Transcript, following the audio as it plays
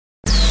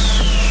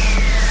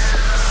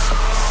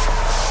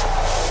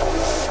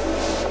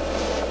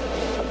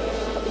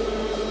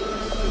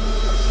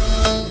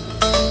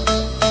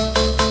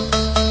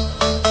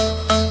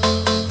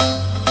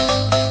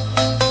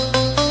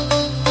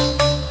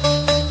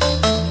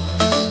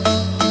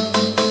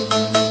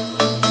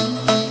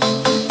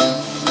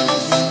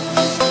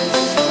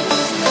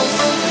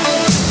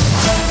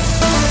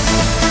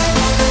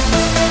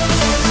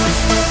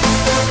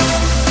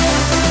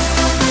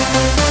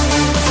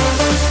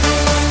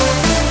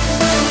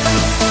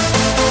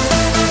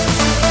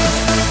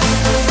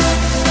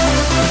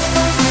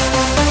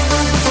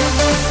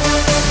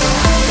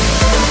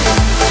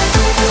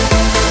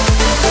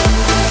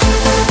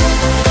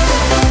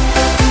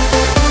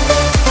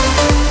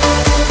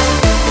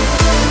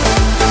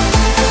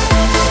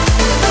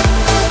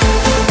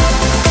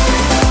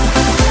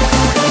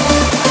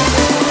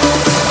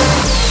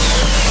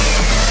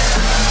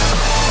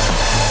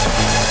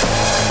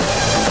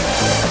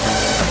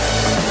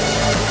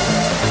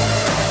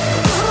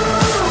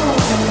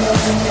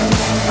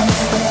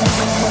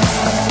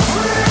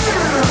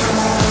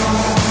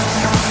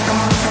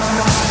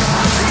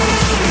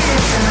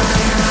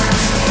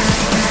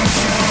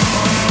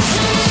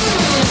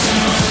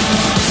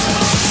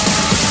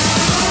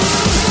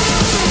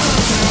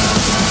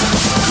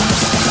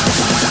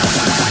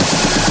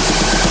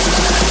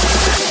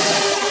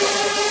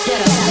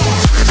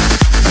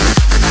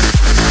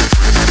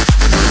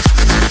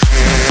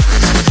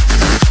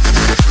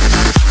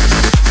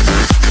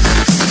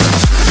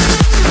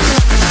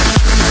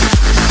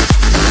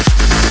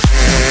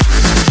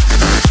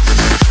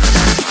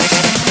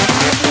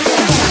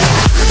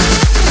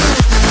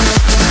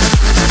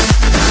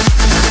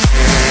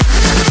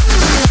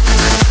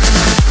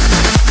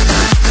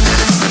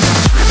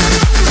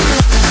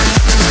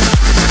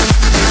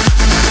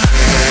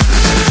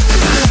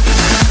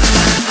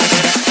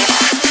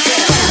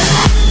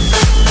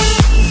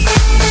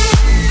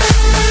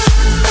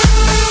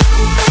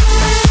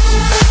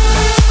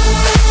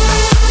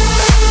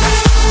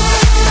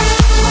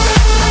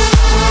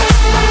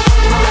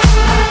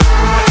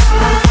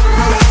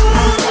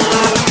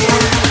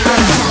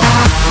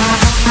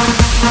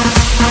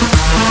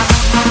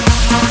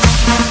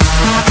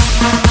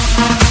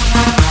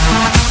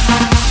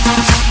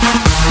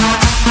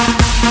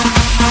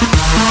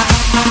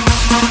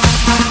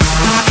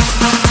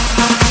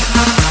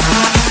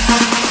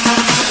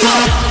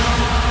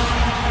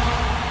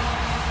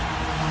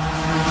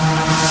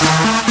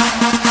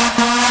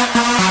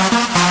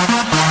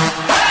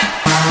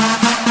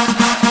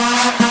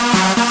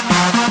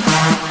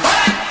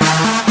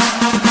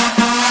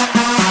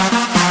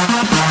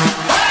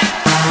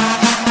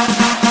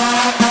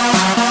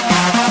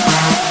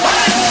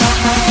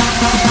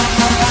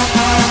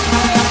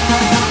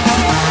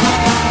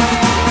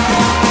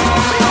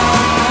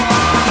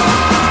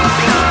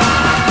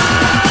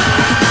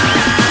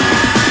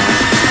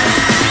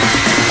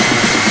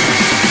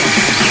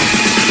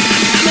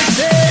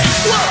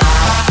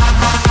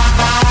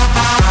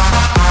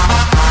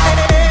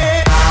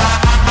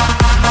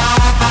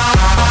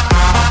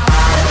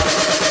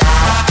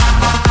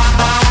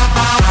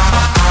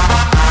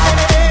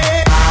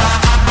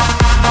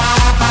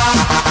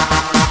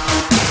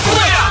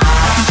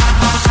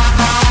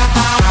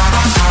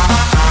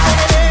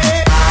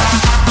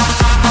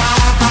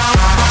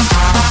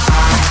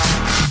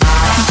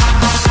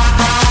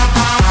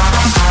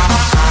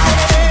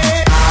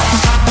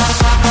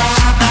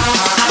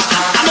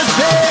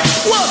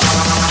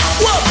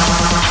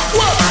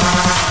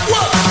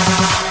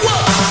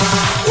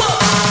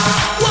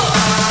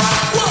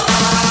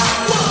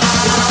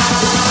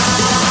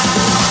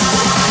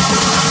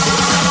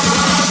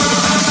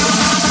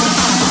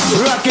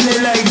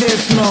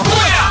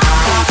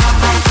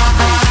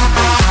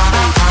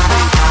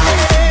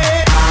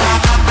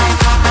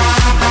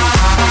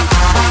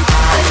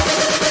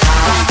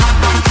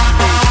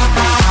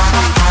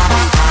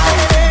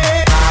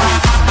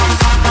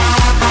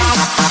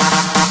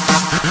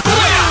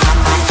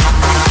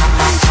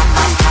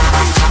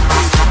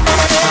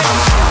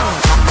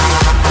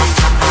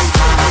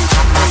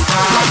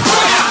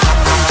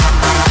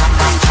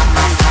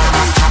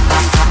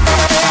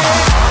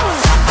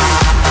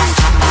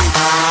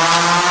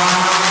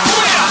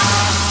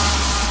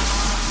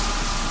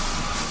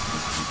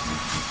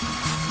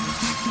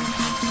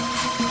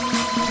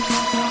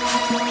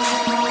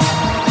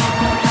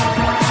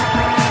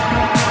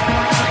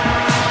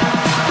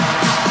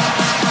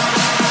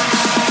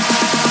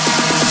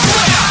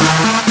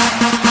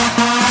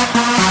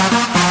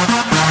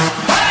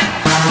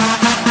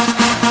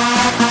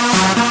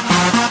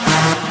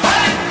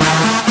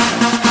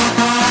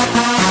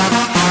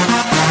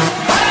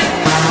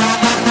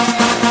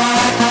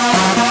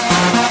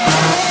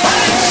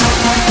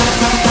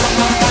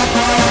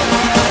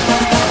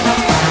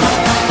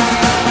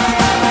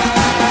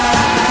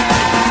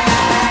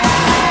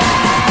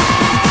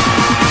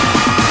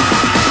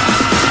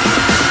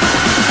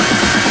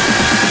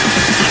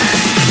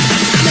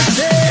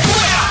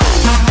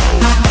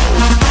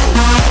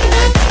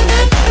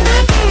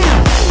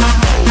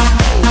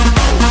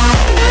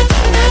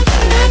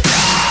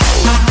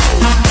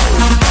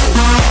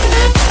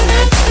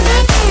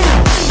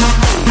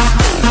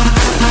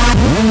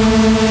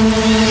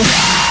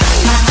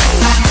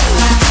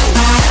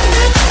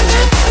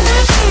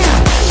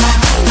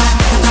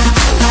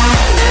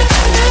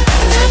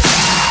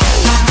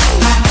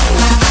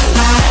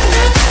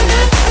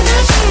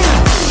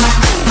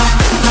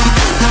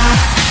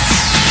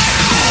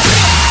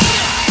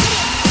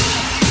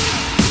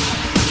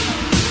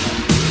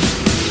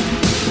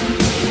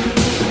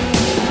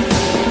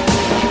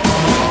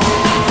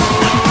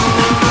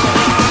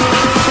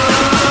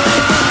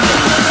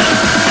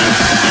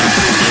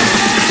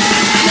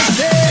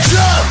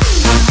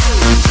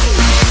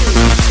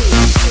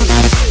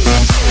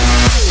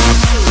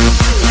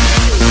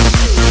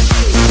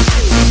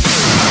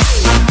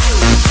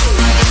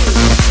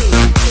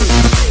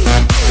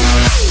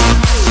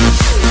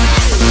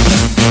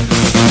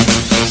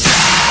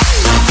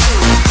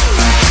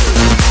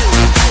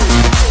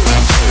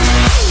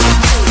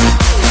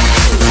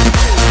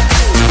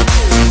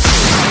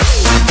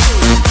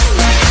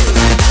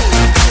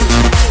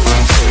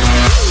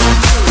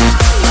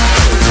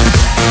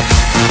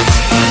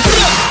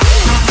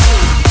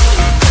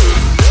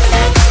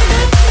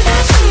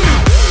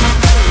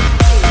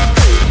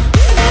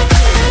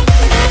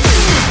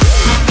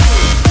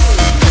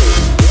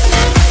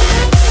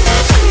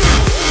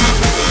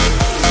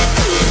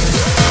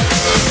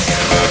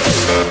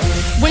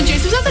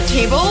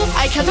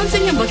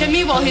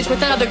he's with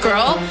that other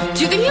girl.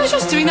 Do you think he was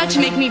just doing that to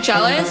make me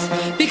jealous?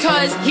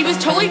 Because he was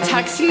totally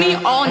texting me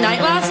all night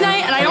last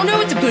night, and I don't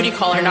know if it's a booty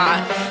call or not.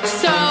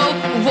 So,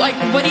 like,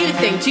 what do you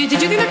think? Did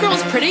you think that girl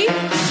was pretty?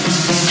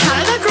 How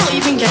did that girl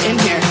even get in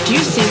here? Do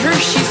you see her?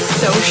 She's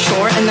so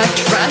short, and that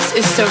dress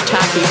is so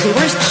tacky. Who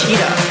wears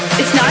cheetah?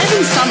 It's not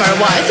even summer.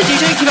 Why does the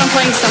DJ keep on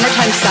playing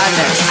Summertime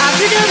Sadness?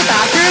 After we get out of the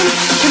bathroom,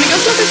 can we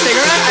go smoke a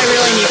cigarette? I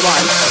really need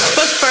one.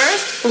 But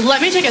first,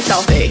 let me take a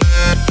selfie.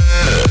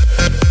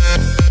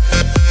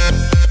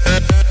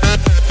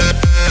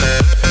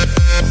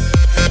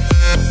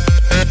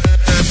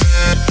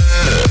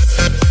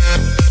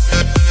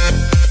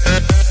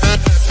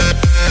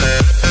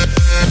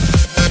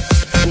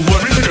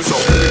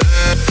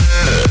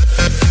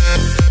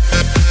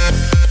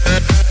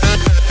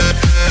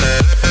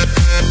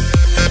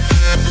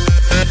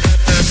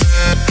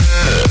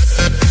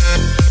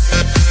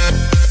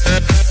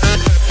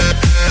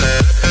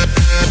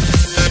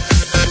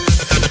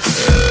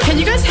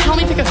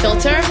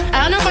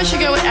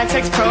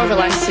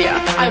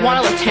 I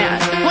want to look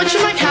tan. What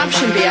should my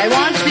caption be? I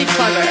want it to be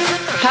clever.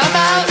 How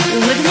about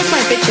living with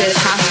my bitches,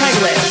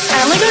 #live.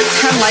 I only got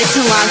 10 likes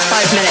in the last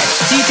 5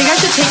 minutes. Do you think I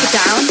should take it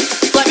down?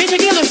 Let me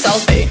take another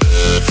selfie.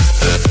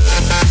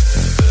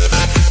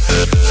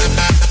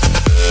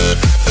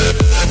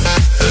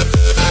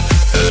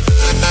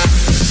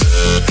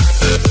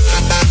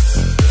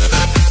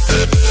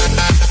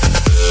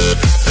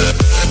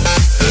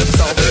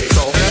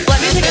 Let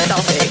me take a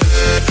selfie.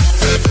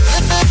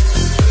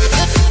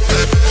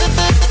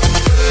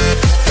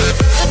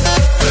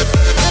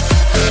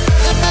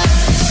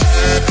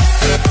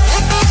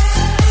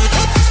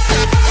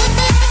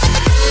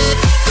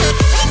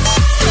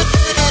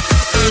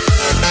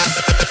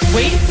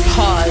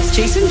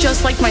 Jason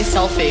just liked my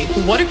selfie.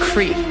 What a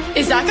creep.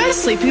 Is that guy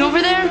sleeping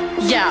over there?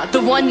 Yeah, the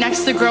one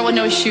next to the girl with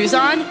no shoes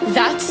on?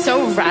 That's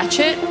so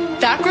ratchet.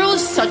 That girl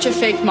is such a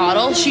fake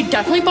model. She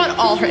definitely bought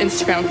all her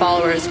Instagram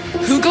followers.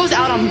 Who goes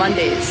out on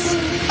Mondays?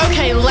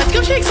 Okay, let's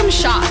go take some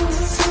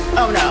shots.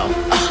 Oh no.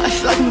 I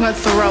feel like I'm gonna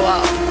throw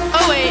up.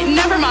 Oh wait,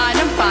 never mind,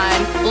 I'm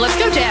fine. Let's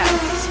go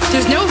dance.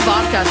 There's no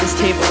vodka at this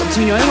table.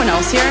 Do you know anyone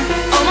else here?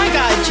 Oh my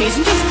god,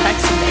 Jason just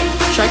texted me.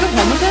 Should I go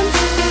home with him?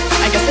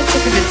 I guess I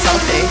took a good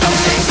selfie.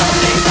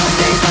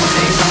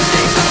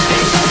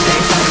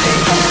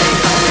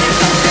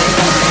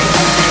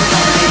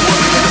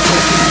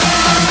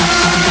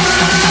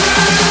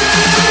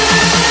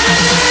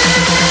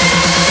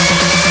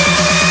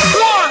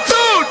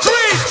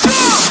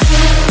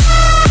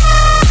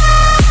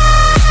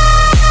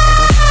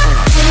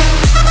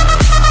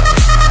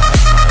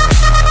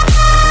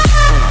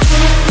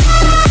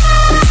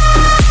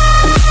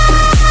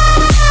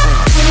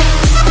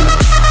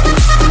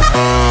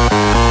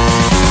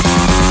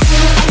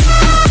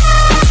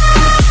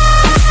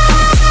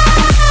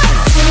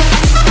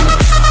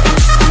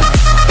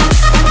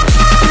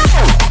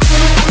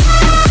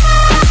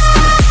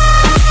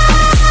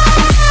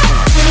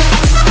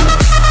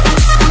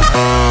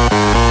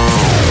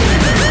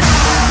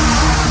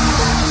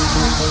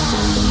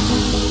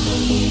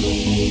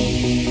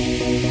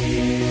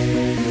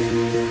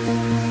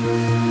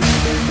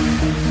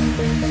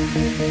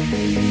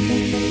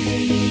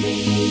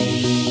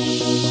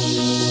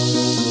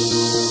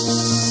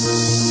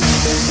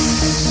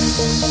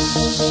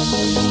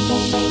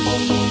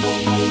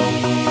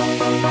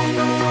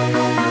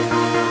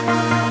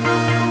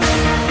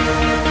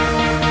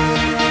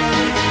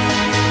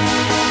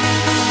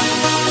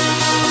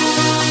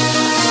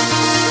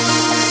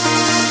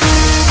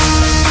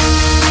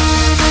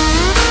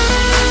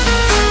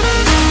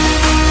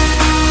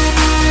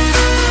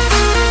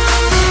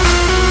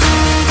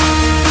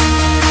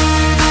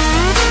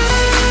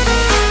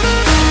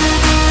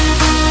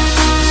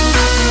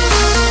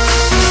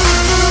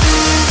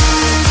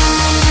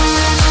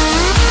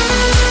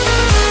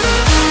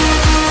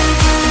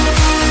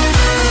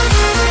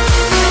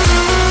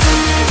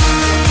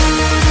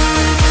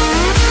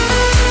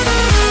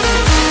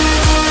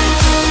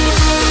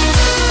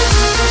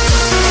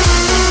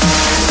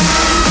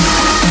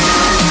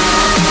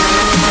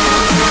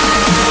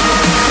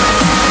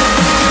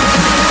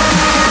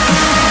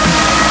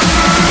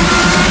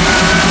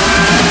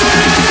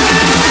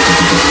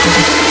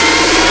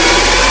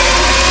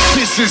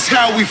 This is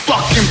how we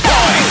fucking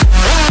party.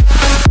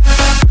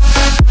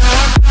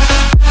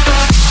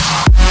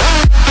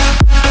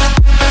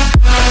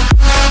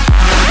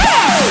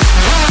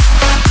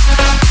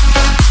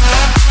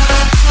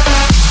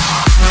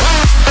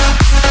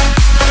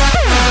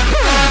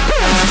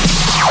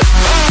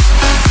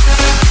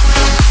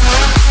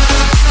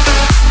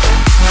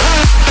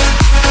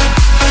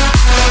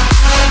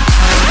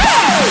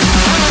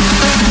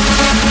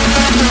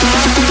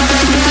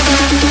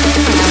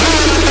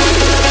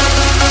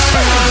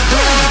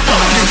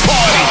 Fucking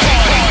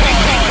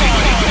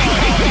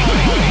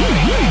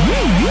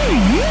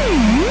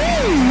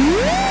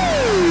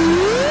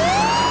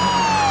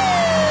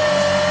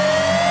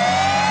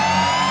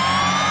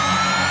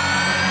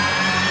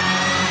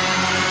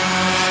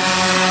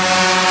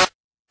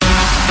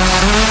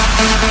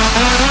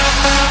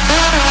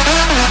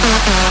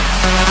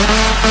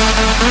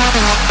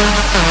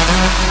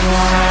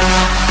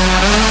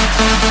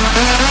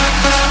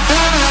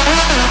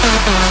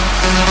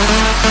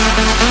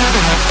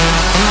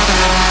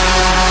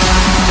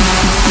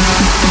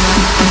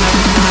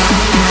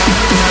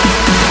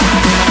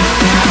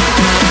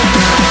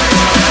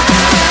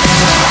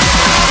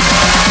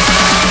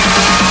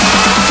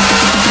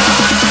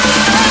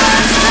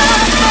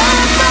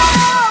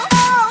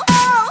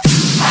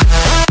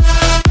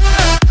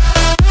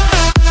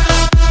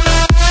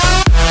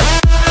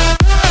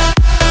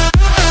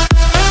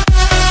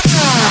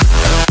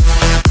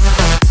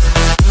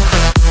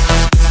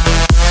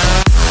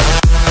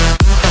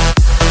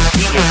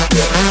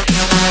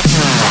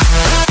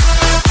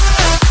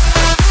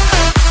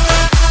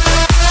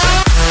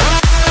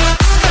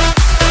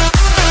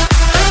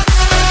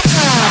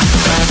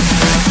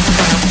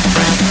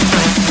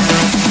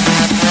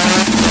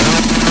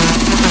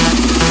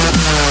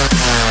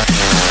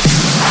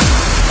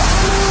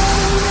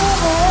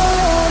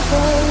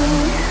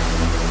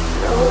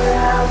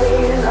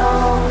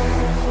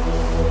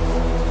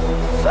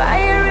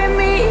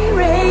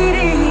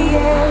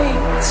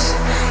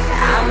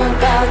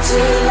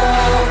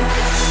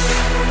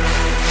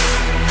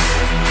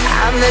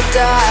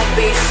start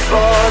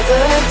before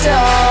the dawn.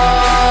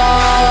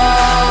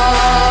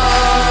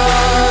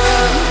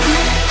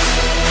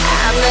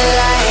 I'm the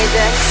light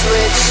that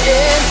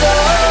switches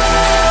on.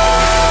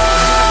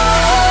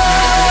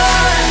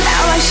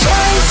 Now I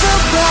shine so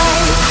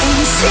bright and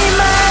you see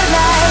my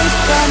light.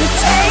 Gonna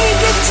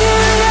take it to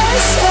the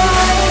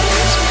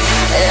stars.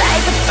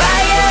 Like a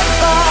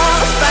fireball,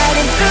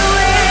 fighting through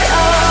it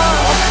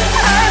all.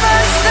 I'm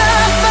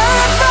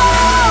unstoppable.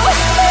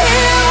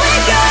 Here we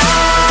go.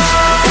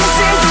 This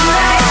is the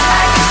night,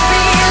 I can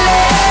feel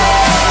it.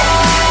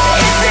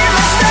 It's in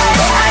my sight,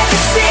 I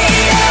can see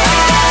it.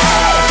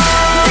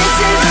 This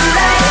is the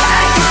night,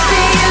 I can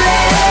feel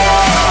it.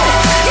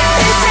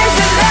 This is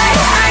the night,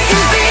 I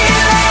can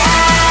feel it.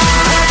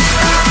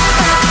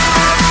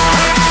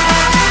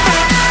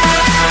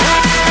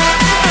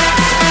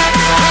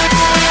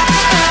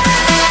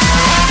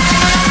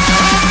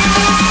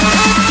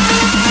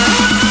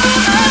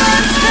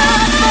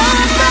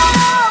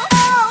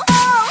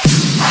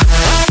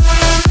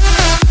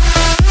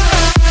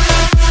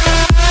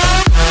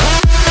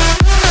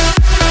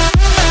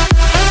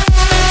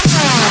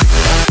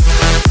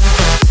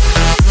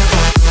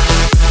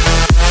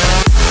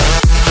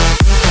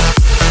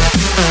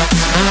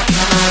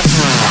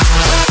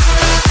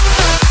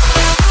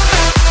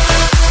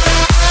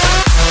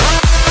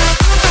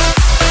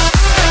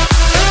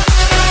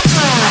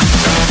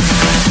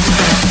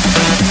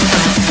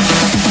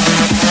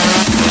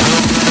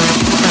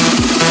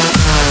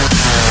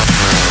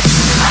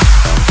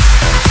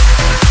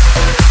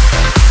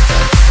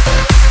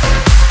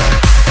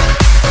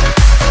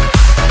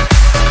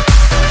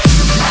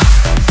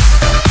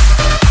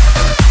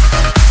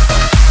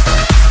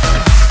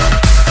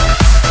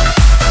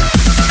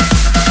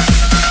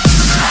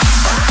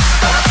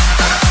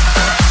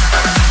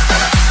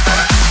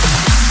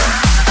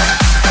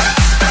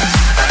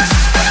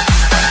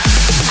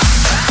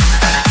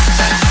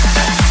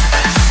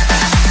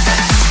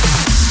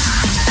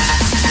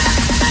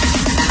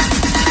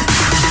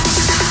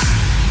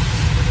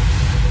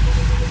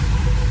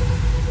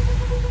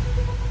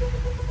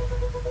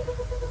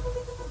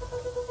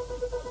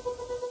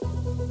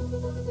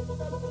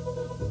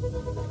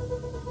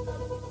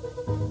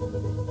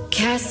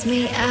 Cast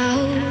me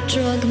out,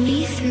 drug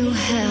me through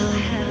hell.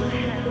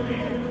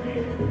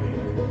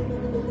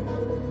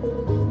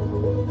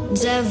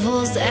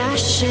 Devil's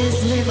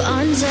ashes live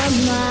under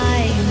my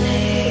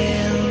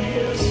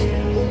nails.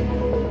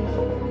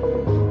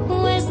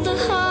 Where's the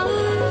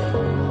heart?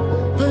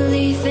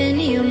 Belief in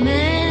humanity.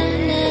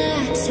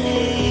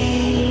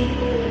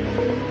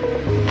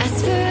 Ask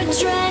for a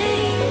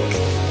drink.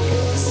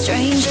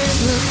 Strangers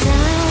look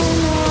down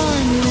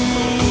on me.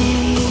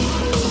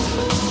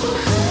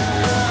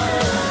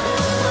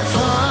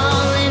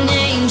 Fallen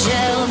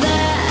angel,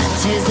 that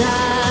is I.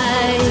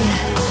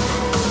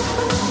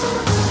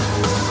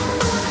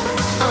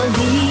 I'll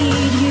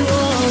lead you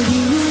all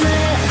you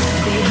left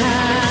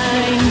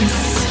behind.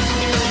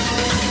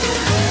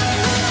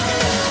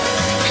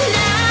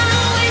 Now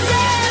is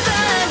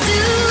ever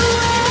do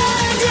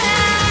or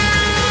die.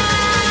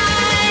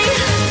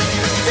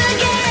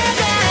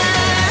 Together,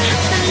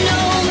 no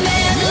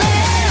man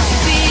left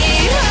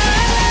behind.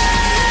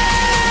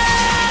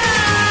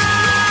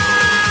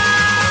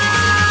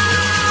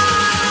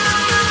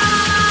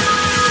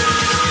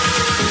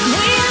 We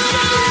are the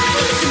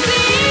left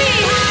behind.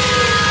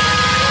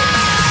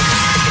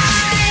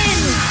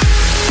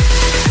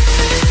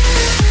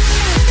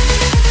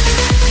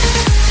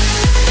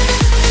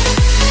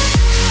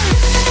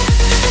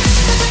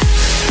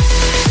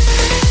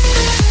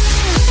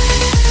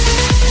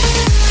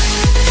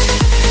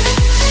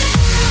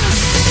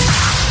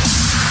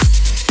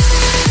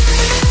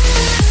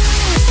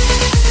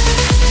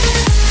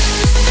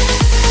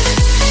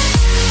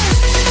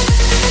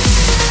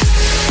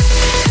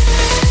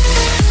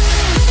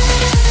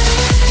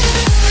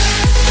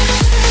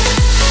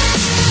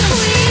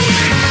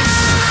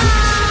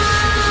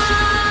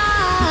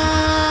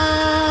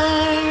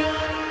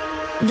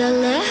 The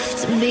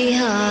left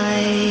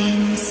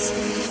behind.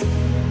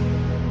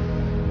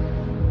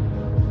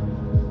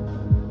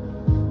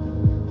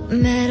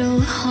 Metal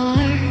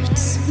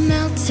hearts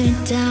melted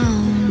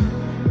down.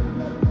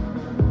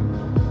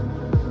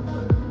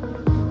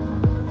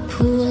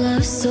 Pool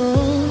of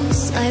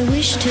souls I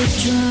wish to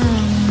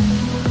drown.